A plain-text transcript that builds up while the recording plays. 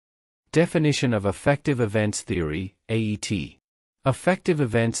Definition of Affective Events Theory, AET. Affective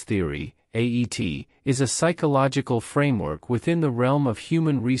Events Theory, AET, is a psychological framework within the realm of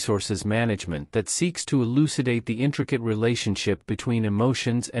human resources management that seeks to elucidate the intricate relationship between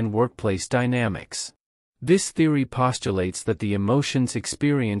emotions and workplace dynamics. This theory postulates that the emotions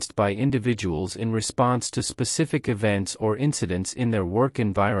experienced by individuals in response to specific events or incidents in their work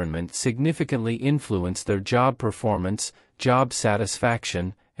environment significantly influence their job performance, job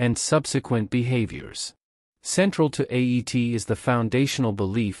satisfaction, and subsequent behaviors. Central to AET is the foundational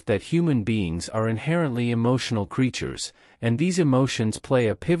belief that human beings are inherently emotional creatures, and these emotions play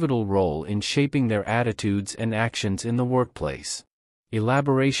a pivotal role in shaping their attitudes and actions in the workplace.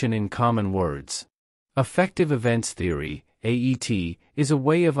 Elaboration in common words. Affective Events Theory, AET, is a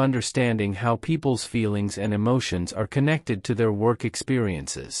way of understanding how people's feelings and emotions are connected to their work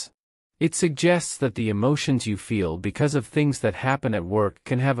experiences. It suggests that the emotions you feel because of things that happen at work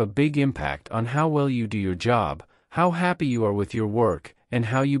can have a big impact on how well you do your job, how happy you are with your work, and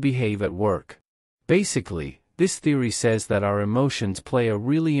how you behave at work. Basically, this theory says that our emotions play a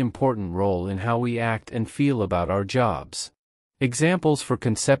really important role in how we act and feel about our jobs. Examples for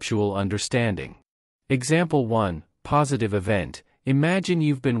conceptual understanding. Example 1, Positive Event. Imagine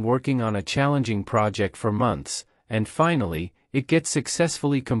you've been working on a challenging project for months, and finally, it gets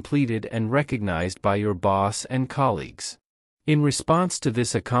successfully completed and recognized by your boss and colleagues. In response to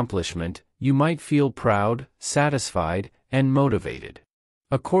this accomplishment, you might feel proud, satisfied, and motivated.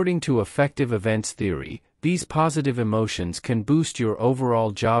 According to Affective Events Theory, these positive emotions can boost your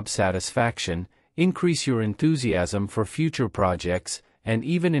overall job satisfaction, increase your enthusiasm for future projects, and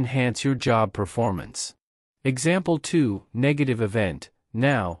even enhance your job performance. Example 2, Negative Event.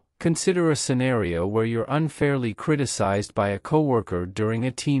 Now, consider a scenario where you're unfairly criticized by a coworker during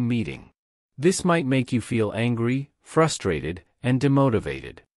a team meeting. This might make you feel angry, frustrated, and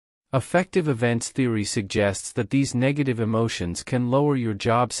demotivated. Affective Events Theory suggests that these negative emotions can lower your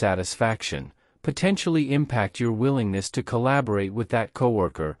job satisfaction, potentially impact your willingness to collaborate with that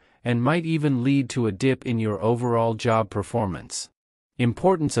coworker, and might even lead to a dip in your overall job performance.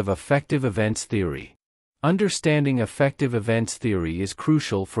 Importance of Affective Events Theory. Understanding affective events theory is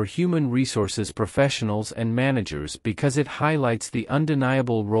crucial for human resources professionals and managers because it highlights the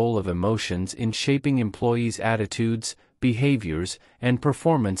undeniable role of emotions in shaping employees' attitudes, behaviors, and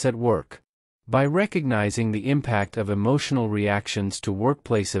performance at work. By recognizing the impact of emotional reactions to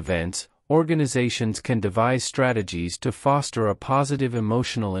workplace events, organizations can devise strategies to foster a positive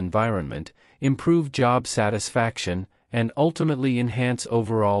emotional environment, improve job satisfaction, and ultimately enhance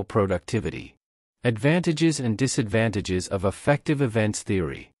overall productivity. Advantages and disadvantages of Affective Events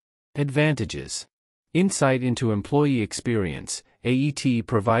Theory. Advantages. Insight into employee experience. AET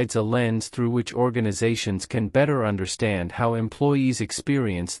provides a lens through which organizations can better understand how employees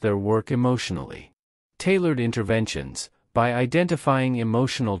experience their work emotionally. Tailored interventions. By identifying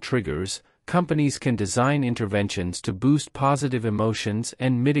emotional triggers, companies can design interventions to boost positive emotions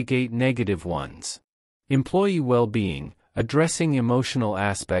and mitigate negative ones. Employee well-being. Addressing emotional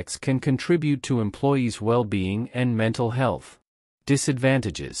aspects can contribute to employees' well-being and mental health.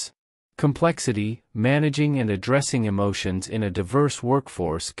 Disadvantages. Complexity. Managing and addressing emotions in a diverse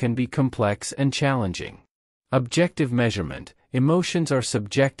workforce can be complex and challenging. Objective measurement. Emotions are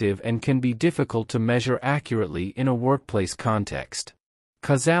subjective and can be difficult to measure accurately in a workplace context.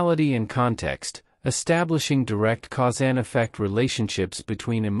 Causality and context. Establishing direct cause-and-effect relationships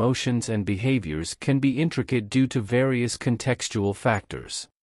between emotions and behaviors can be intricate due to various contextual factors.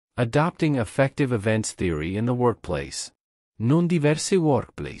 Adopting Affective Events Theory in the workplace. Non-diverse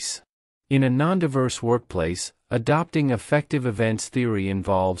workplace. In a non-diverse workplace, adopting Affective Events Theory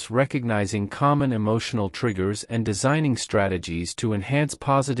involves recognizing common emotional triggers and designing strategies to enhance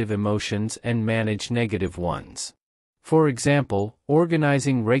positive emotions and manage negative ones. For example,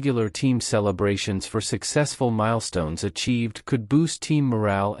 organizing regular team celebrations for successful milestones achieved could boost team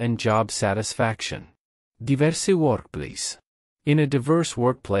morale and job satisfaction. Diverse workplace. In a diverse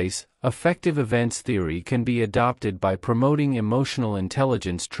workplace, Affective Events Theory can be adopted by promoting emotional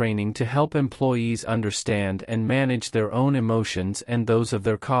intelligence training to help employees understand and manage their own emotions and those of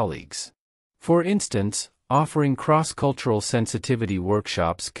their colleagues. For instance, offering cross-cultural sensitivity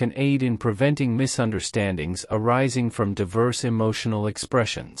workshops can aid in preventing misunderstandings arising from diverse emotional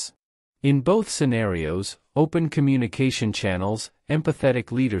expressions. In both scenarios, open communication channels,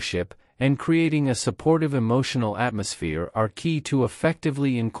 empathetic leadership, and creating a supportive emotional atmosphere are key to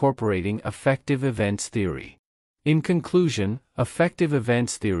effectively incorporating Affective Events Theory. In conclusion, Affective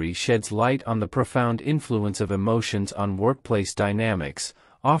Events Theory sheds light on the profound influence of emotions on workplace dynamics,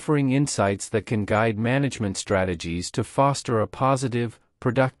 offering insights that can guide management strategies to foster a positive,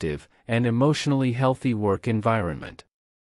 productive, and emotionally healthy work environment.